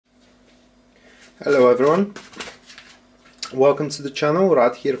Hello everyone, welcome to the channel.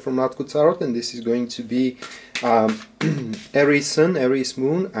 Rad here from Radko Tarot, and this is going to be Aries Sun, Aries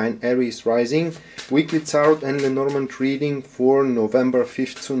Moon and Aries Rising weekly tarot and Lenormand reading for November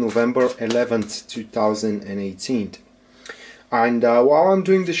 5th to November 11th 2018. And while I'm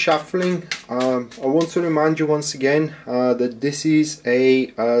doing the shuffling, I want to remind you once again that this is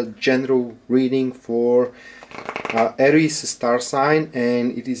a general reading for Aries star sign,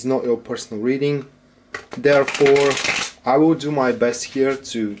 and it is not your personal reading. Therefore, I will do my best here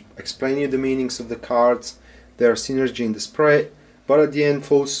to explain you the meanings of the cards, their synergy in the spread, but at the end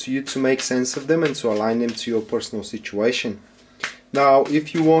falls to you to make sense of them and to align them to your personal situation. Now,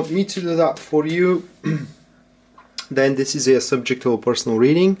 if you want me to do that for you, then this is a subject of a personal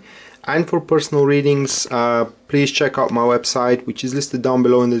reading. And for personal readings, please check out my website, which is listed down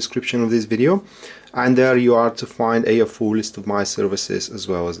below in the description of this video, and there you are to find a full list of my services as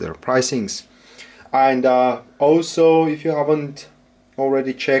well as their pricings. And also, if you haven't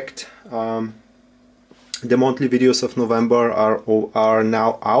already checked, the monthly videos of November are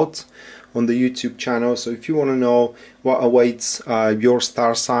now out on the YouTube channel. So if you want to know what awaits your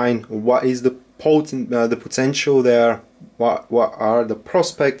star sign, what is the potential there, what are the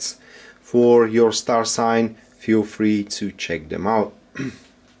prospects for your star sign, feel free to check them out.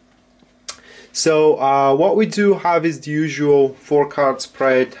 So what we do have is the usual 4-card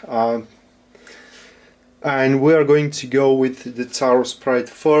spread, and we are going to go with the tarot spread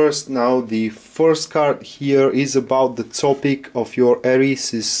first. Now, the first card here is about the topic of your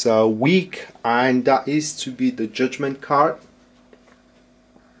Aries' week, and that is to be the Judgment card.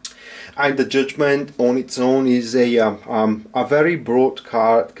 And the Judgment on its own is a very broad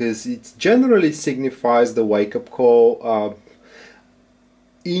card, because it generally signifies the wake-up call.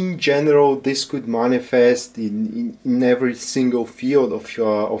 In general, this could manifest in every single field of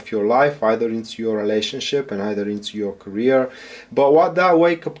your life, either into your relationship and either into your career. But what that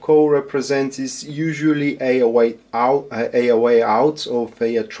wake-up call represents is usually a way out of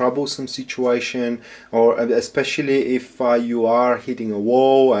a troublesome situation, or especially if you are hitting a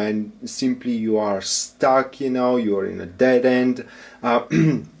wall and simply you are stuck, you're in a dead end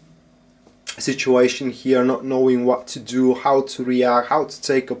situation here, not knowing what to do, how to react, how to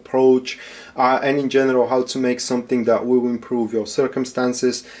take approach, and in general how to make something that will improve your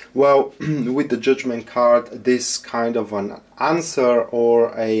circumstances. Well, with the Judgment card, this kind of an answer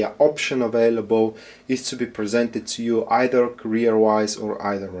or a option available is to be presented to you, either career wise or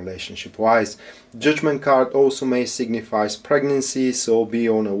either relationship wise. Judgment card also may signify pregnancy, so be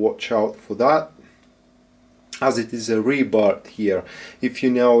on a watch out for that, as it is a rebirth here. If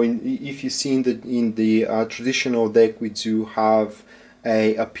you know, if you see in the traditional deck, we do have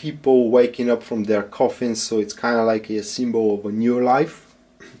a people waking up from their coffins, so it's kind of like a symbol of a new life.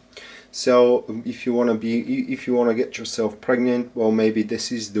 So if you want to get yourself pregnant, well, maybe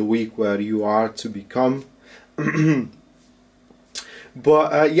this is the week where you are to become.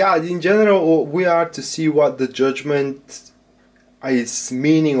 But yeah, in general, we are to see what the Judgment its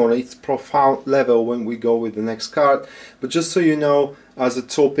meaning on its profound level when we go with the next card. But just so you know, as a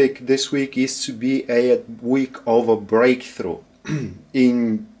topic, this week is to be a week of a breakthrough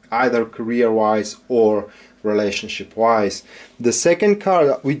in either career wise or relationship wise. The second card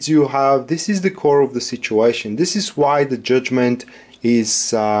that we do have, this is the core of the situation. This is why the Judgment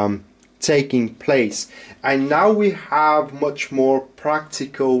is taking place, and now we have much more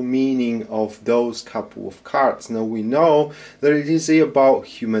practical meaning of those couple of cards. Now we know that it is about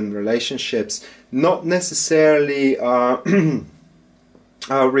human relationships, not necessarily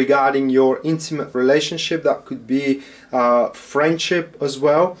regarding your intimate relationship. That could be friendship as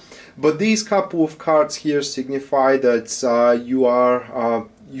well, but these couple of cards here signify that you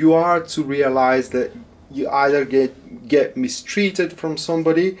are to realize that you either get mistreated from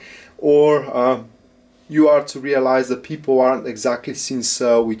somebody, or you are to realize that people aren't exactly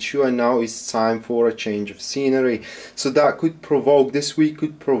sincere with you, and now it's time for a change of scenery. So that could provoke, this week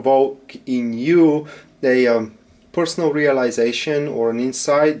could provoke in you a personal realization or an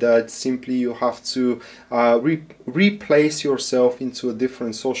insight that simply you have to replace yourself into a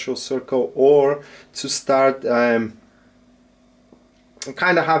different social circle, or to start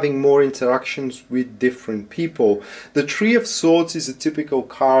kind of having more interactions with different people. The Three of Swords is a typical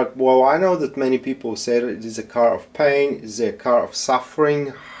card. Well, I know that many people say that it is a card of pain, it is a card of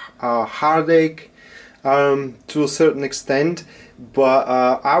suffering, heartache to a certain extent, but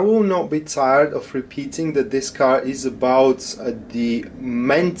I will not be tired of repeating that this card is about the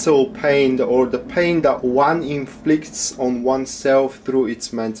mental pain, or the pain that one inflicts on oneself through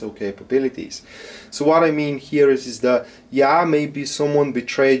its mental capabilities. So what I mean here is that, yeah, maybe someone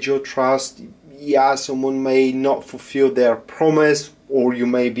betrayed your trust, yeah, someone may not fulfill their promise, or you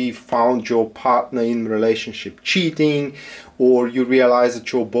maybe found your partner in relationship cheating, or you realize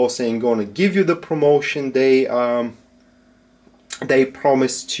that your boss ain't gonna give you the promotion they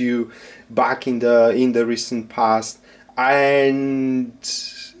promised you back in the recent past. And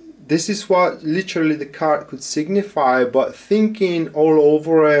this is what literally the card could signify. But thinking all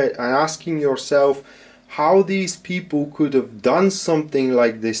over it and asking yourself how these people could have done something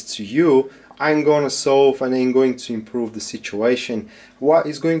like this to you ain't gonna solve and ain't going to improve the situation. What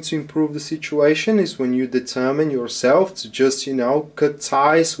is going to improve the situation is when you determine yourself to just, you know, cut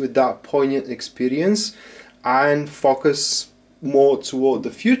ties with that poignant experience and focus more toward the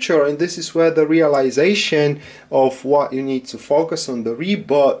future. And this is where the realization of what you need to focus on, the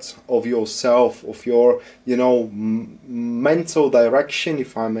rebirth of yourself, of your, you know, mental direction,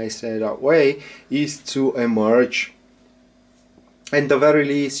 if I may say it that way, is to emerge. At the very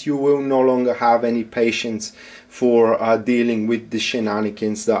least, you will no longer have any patience for dealing with the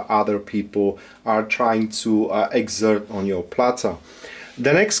shenanigans that other people are trying to exert on your platter.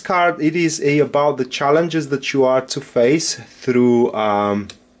 The next card, it is about the challenges that you are to face through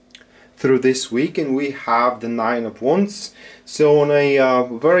this week, and we have the Nine of Wands. So on a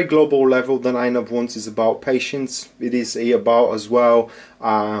very global level, the Nine of Wands is about patience. It is about as well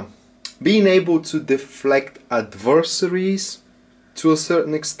being able to deflect adversaries to a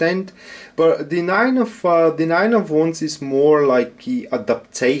certain extent, but the Nine of Wands is more like the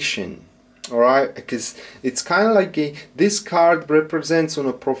adaptation. Alright, because it's kind of like this card represents on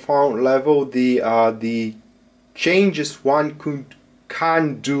a profound level the changes one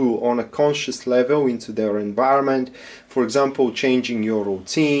can do on a conscious level into their environment. For example, changing your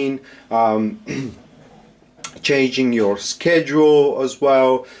routine, changing your schedule as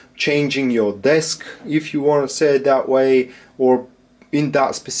well, changing your desk, if you want to say it that way, or in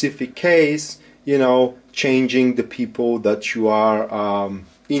that specific case, you know, changing the people that you are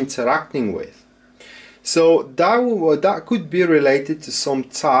interacting with. So that could be related to some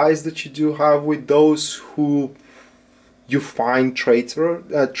ties that you do have with those who you find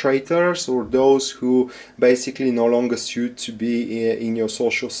traitors, or those who basically no longer suit to be in your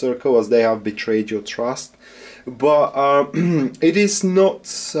social circle as they have betrayed your trust. But it is not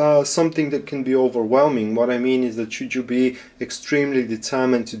something that can be overwhelming. What I mean is that should you be extremely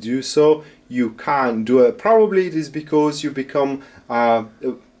determined to do so, you can do it. Probably it is because you become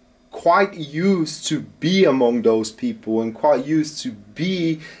quite used to be among those people and quite used to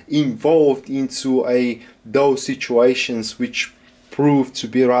be involved into those situations which prove to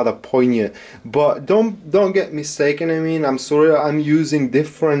be rather poignant. But don't get mistaken. I mean, I'm sorry, I'm using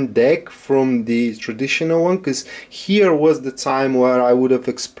different deck from the traditional one, because here was the time where I would have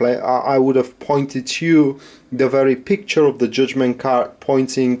explained, I would have pointed to you the very picture of the Judgment card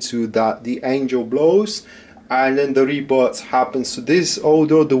pointing to that the angel blows and then the rebirth happens. So this,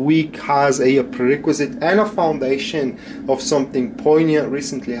 although the week has a prerequisite and a foundation of something poignant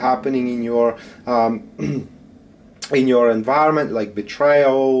recently happening in your in your environment, like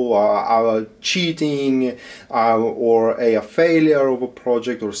betrayal, cheating, or a failure of a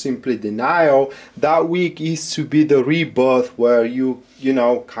project, or simply denial, that week is to be the rebirth where you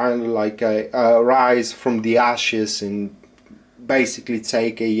know, kind of like rise from the ashes and basically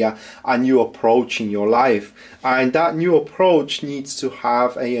take a new approach in your life. And that new approach needs to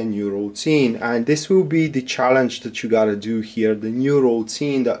have a new routine, and this will be the challenge that you gotta do here, the new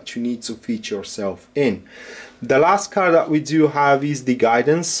routine that you need to fit yourself in. The last card that we do have is the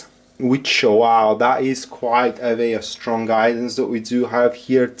guidance, which, wow, that is quite a strong guidance that we do have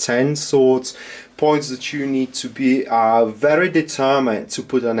here. 10 swords, points that you need to be very determined to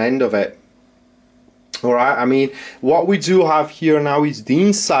put an end of it. Alright, I mean, what we do have here now is the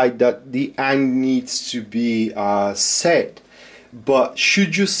insight that the end needs to be set. But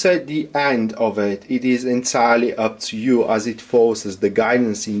should you set the end of it, it is entirely up to you, as it falls as the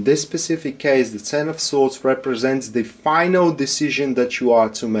guidance. In this specific case, the Ten of Swords represents the final decision that you are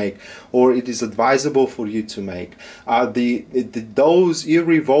to make, or it is advisable for you to make. Those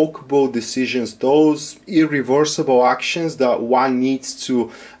irrevocable decisions, those irreversible actions that one needs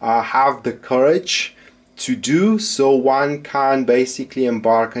to have the courage to do, so one can basically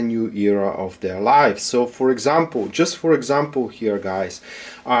embark a new era of their life. So for example, just for example here, guys,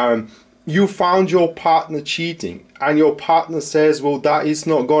 you found your partner cheating, and your partner says, well, that is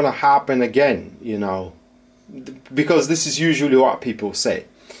not going to happen again, you know, because this is usually what people say.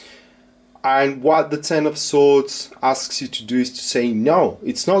 And what the Ten of Swords asks you to do is to say, no,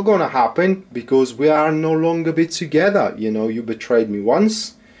 it's not going to happen, because we are no longer be together. You know, you betrayed me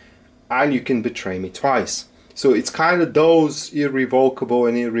once, and you can betray me twice. So it's kind of those irrevocable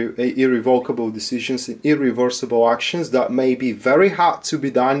and irrevocable decisions and irreversible actions that may be very hard to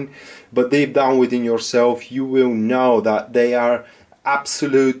be done, but deep down within yourself you will know that they are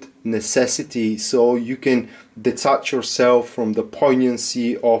absolute necessity, so you can detach yourself from the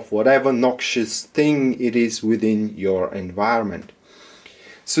poignancy of whatever noxious thing it is within your environment.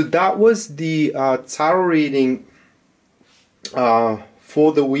 So that was the tarot reading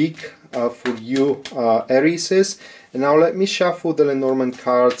for the week for you Aries. And now let me shuffle the Lenormand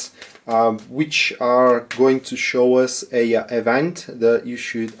cards, which are going to show us a event that you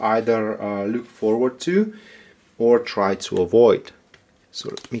should either look forward to or try to avoid. So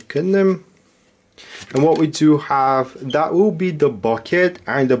let me cut them. And what we do have, that will be the bucket,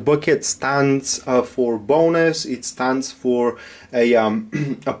 and the bucket stands for bonus, it stands for a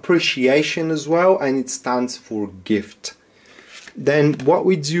appreciation as well, and it stands for gift. Then what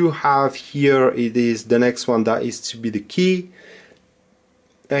we do have here, it is the next one, that is to be the key,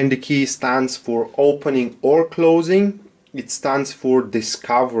 and the key stands for opening or closing. It stands for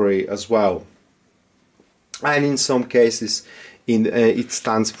discovery as well, and in some cases it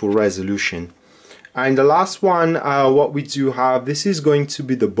stands for resolution. And the last one, what we do have, this is going to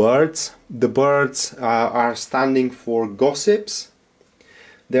be the birds. The birds are standing for gossips.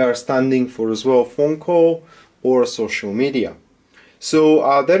 They are standing for as well phone call or social media.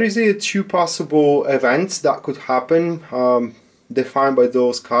 So there is two possible events that could happen defined by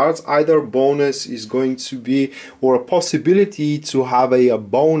those cards. Either bonus is going to be, or a possibility to have a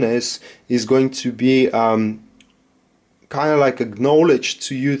bonus is going to be kind of like acknowledged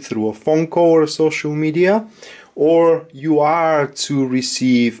to you through a phone call or social media, or you are to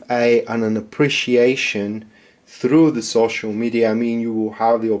receive an appreciation through the social media. I mean, you will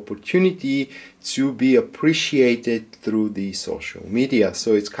have the opportunity to be appreciated through the social media.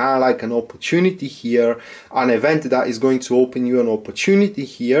 So it's kind of like an opportunity here, an event that is going to open you an opportunity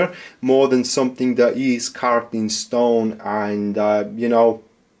here, more than something that is carved in stone, and you know,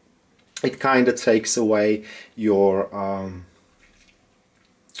 it kind of takes away your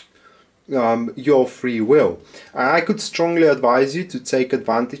free will. And I could strongly advise you to take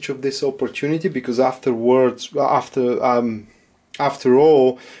advantage of this opportunity, because after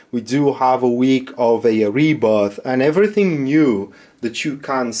all, we do have a week of a rebirth, and everything new that you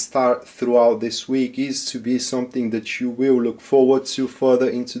can start throughout this week is to be something that you will look forward to further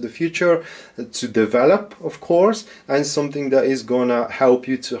into the future, to develop, of course, and something that is gonna help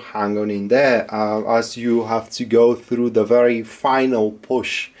you to hang on in there as you have to go through the very final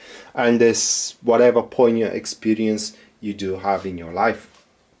push and this whatever poignant experience you do have in your life.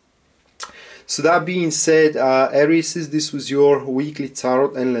 So that being said, Aries, this was your weekly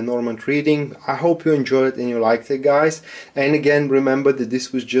tarot and Lenormand reading. I hope you enjoyed it and you liked it, guys. And again, remember that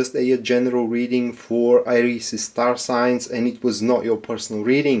this was just a general reading for Aries star signs, and it was not your personal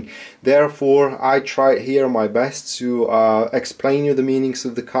reading. Therefore, I tried here my best to explain you the meanings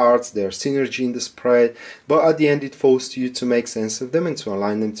of the cards, their synergy in the spread, but at the end it falls to you to make sense of them and to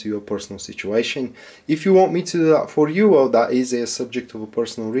align them to your personal situation. If you want me to do that for you, well, that is a subject of a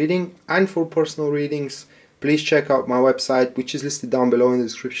personal reading. And for personal readings, please check out my website, which is listed down below in the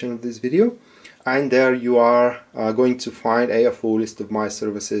description of this video, and there you are going to find a full list of my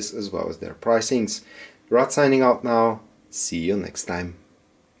services as well as their pricings. Rad signing out now. See you next time.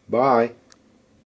 Bye.